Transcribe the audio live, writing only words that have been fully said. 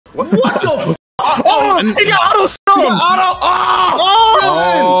What the? He got auto shit on.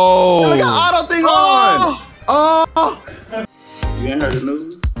 He got auto thing on. You ain't heard the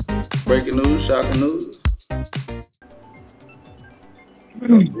news? Breaking news, shocking news.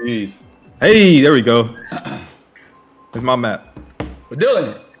 Jeez. Hey, there we go. Here's my map.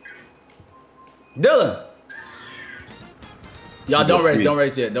 Dylan. Y'all don't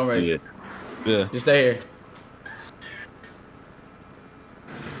race yet. Don't race. Yeah. Just stay here.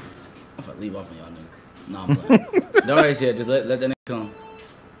 If I leave off on y'all niggas. Nah, I'm playing. Don't race yet. Just let that nigga come.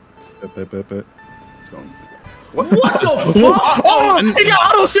 Bet. What the fuck? He got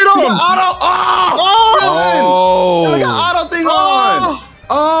auto shit on. He got auto thing on.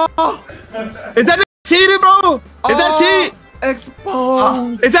 Is that cheating, bro? Is that cheat?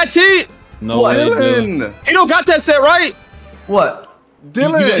 Exposed. Is that cheat? No way, Dylan. He don't got that set right. What?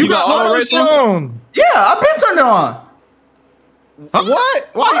 Dylan. You got auto shit on. Yeah, I've been turned it on. What?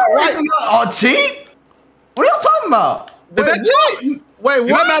 Why? Oh, cheat? What are y'all talking about? Is that cheat? Wait, You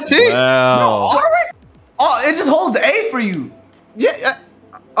got that cheat? Wow. Oh, it just holds A for you. Yeah.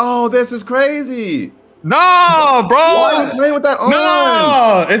 Oh, this is crazy. No, bro. Why are you playing with that on?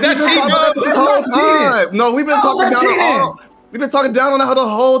 No, is that cheating? The whole time. No, we've been talking down. We've been talking down on that the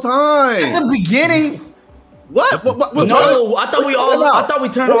whole time. At the beginning. What? No, I thought we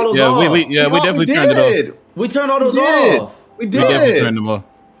turned all those off. We definitely turned it off. We turned all those off. We We definitely did. turned them off.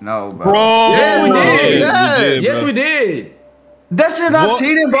 No, bro. Yes, we did. Yes. Yes, we did. That shit not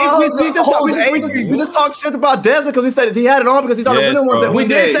cheating, bro. We just talked shit about Desmond because we said he had it on because he started winning one day. We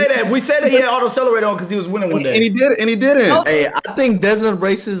did say that. We said that he had auto accelerator on because he was winning one day. And he did it, and he didn't. Hey, I think Desmond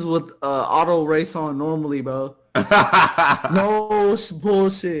races with auto race on normally, bro. No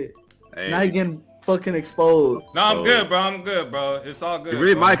bullshit. Hey. Now he getting fucking exposed. No, I'm good, bro. It's all good. It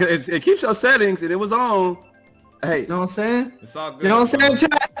really bro. might, cause it keeps your settings, and it was on. Hey, you know what I'm saying? It's all good. You know what I'm bro. saying,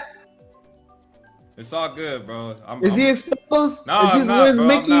 chat? It's all good, bro. Is he exposed? No, Is I'm his not, wins bro.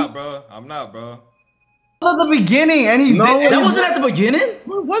 Mickey? I'm not, bro. At the beginning, and he did. That wasn't at the beginning? It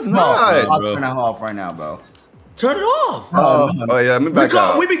was No, not. I'll turn that off right now, bro. Turn it off. Oh yeah, let me back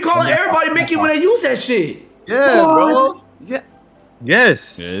up. We be calling everybody Mickey when they use that shit. Yeah, bro. Yeah.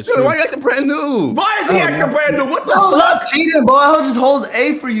 Yes. Yeah, it's Dude, true. why you acting brand new? Why is he acting brand new? What the No, fuck? not cheating, bro. I just holds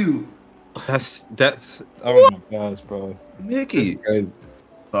A for you. That's oh my gosh, bro. Mickey. Crazy.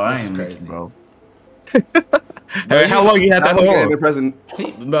 Bro, I ain't crazy, bro. Hey, how long you had that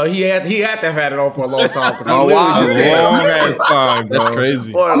on? He had to have had it on for a long time. Oh, wow. Just said, Long ass time, bro. That's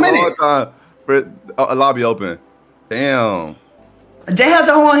crazy. For a long time. For a lobby open. Damn. Jay had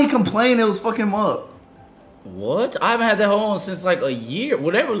that on. He complained it was fucking him up. What? I haven't had that on since like a year,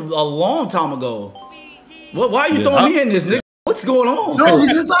 whatever, a long time ago. What? Why are you throwing me in this, nigga? What's going on? No,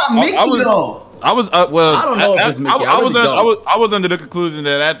 it's just not Mickey though. I was well. I don't know if it's Mickey. I was under the conclusion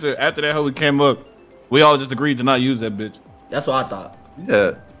that after that hoe came up, we all just agreed to not use that bitch. That's what I thought.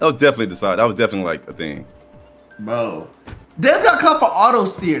 Yeah. That was definitely decided. That was definitely like a thing. Bro. This got cut for auto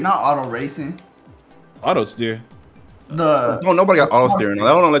steer, not auto racing. Auto steer. Nobody got auto steering.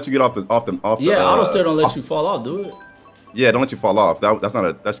 That don't let you get off the Yeah, auto steer don't let you fall off, do it. Yeah, don't let you fall off. That's not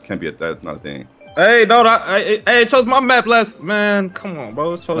a thing. Hey, no, I chose my map last, man. Come on,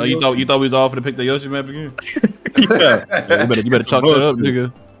 bro. Oh, you thought we was all for to pick the Yoshi map again? Yeah, you better chalk that up,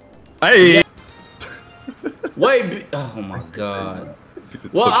 nigga. Hey. Wait, oh my god.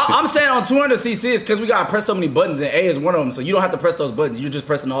 Well, I'm saying on 200cc is because we gotta press so many buttons, and A is one of them, so you don't have to press those buttons. You're just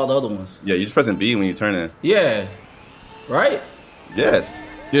pressing all the other ones. Yeah, you're just pressing B when you turn in. Yeah. Right? Yes.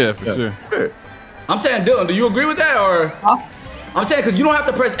 Yeah, for sure. I'm saying, Dylan, do you agree with that, or? I'm saying because you don't have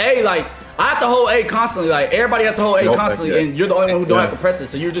to press A. Like I have to hold A constantly. Like everybody has to hold A constantly, and you're the only one who don't have to press it.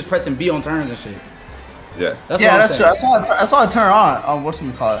 So you're just pressing B on turns and shit. Yes. That's true. That's why I turn on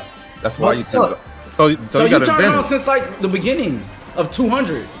whatchamacallit. That's why you turn it on. So you turned it on since like the beginning of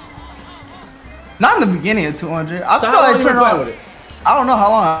 200. Not in the beginning of 200. I So feel how long like you been turn playing on. with it? I don't know how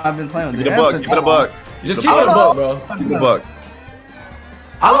long I've been playing with it. Keep it a buck. Keep it a buck. Just keep it a buck, bro. Keep it a buck.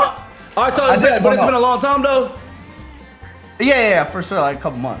 All right, so but it's been a long time though. Yeah, for sure, like a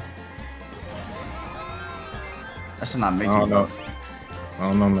couple months. That should not make I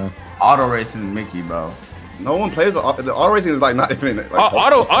don't know, man. Auto racing Mickey, bro. No one plays the auto racing is like not even like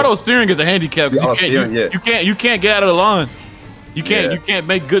auto steering is a handicap. You can't get out of the lines. You can't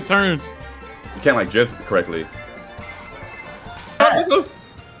make good turns. You can't like drift correctly.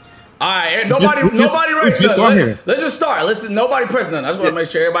 All right, nobody race nothing. Let's just start. Nobody press nothing. I just want to make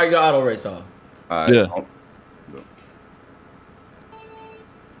sure everybody got auto race on. Yeah.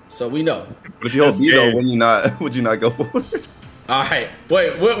 So we know. But if you hold B though, would you not go for it? All right.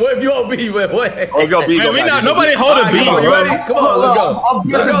 Wait, what if you hold B? What? Oh, go B. Man, nobody hold a B, Come on, you ready? Come on, let's go.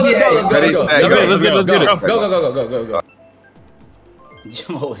 Let's go.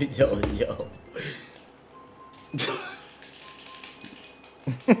 Go. Yo.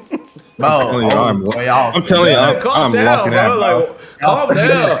 I'm telling you, I'm walking out. Calm down.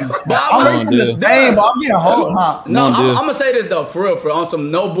 I'm racing the same, but I'm getting hold, huh? No, I'm gonna say this though, for real, on some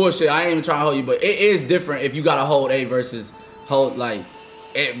no bullshit. I ain't even trying to hold you, but it is different if you gotta hold A versus hold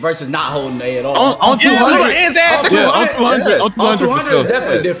versus not holding A at all. On 200, on 200 is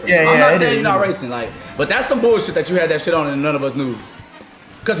definitely different. Yeah, I'm not saying you're not racing, but that's some bullshit that you had that shit on and none of us knew.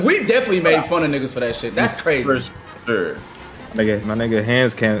 Cause we definitely made fun of niggas for that shit. That's crazy. For sure. My nigga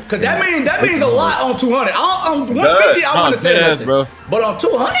hands can't. Cause that means a lot on 200. On 150, I wouldn't say nothing. Bro. But on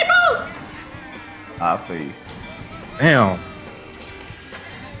 200, bro. I feel you. Damn.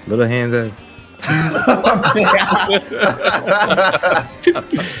 Little hands up.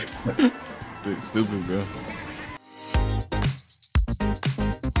 Stupid, bro.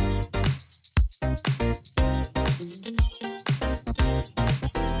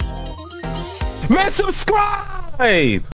 Man, subscribe!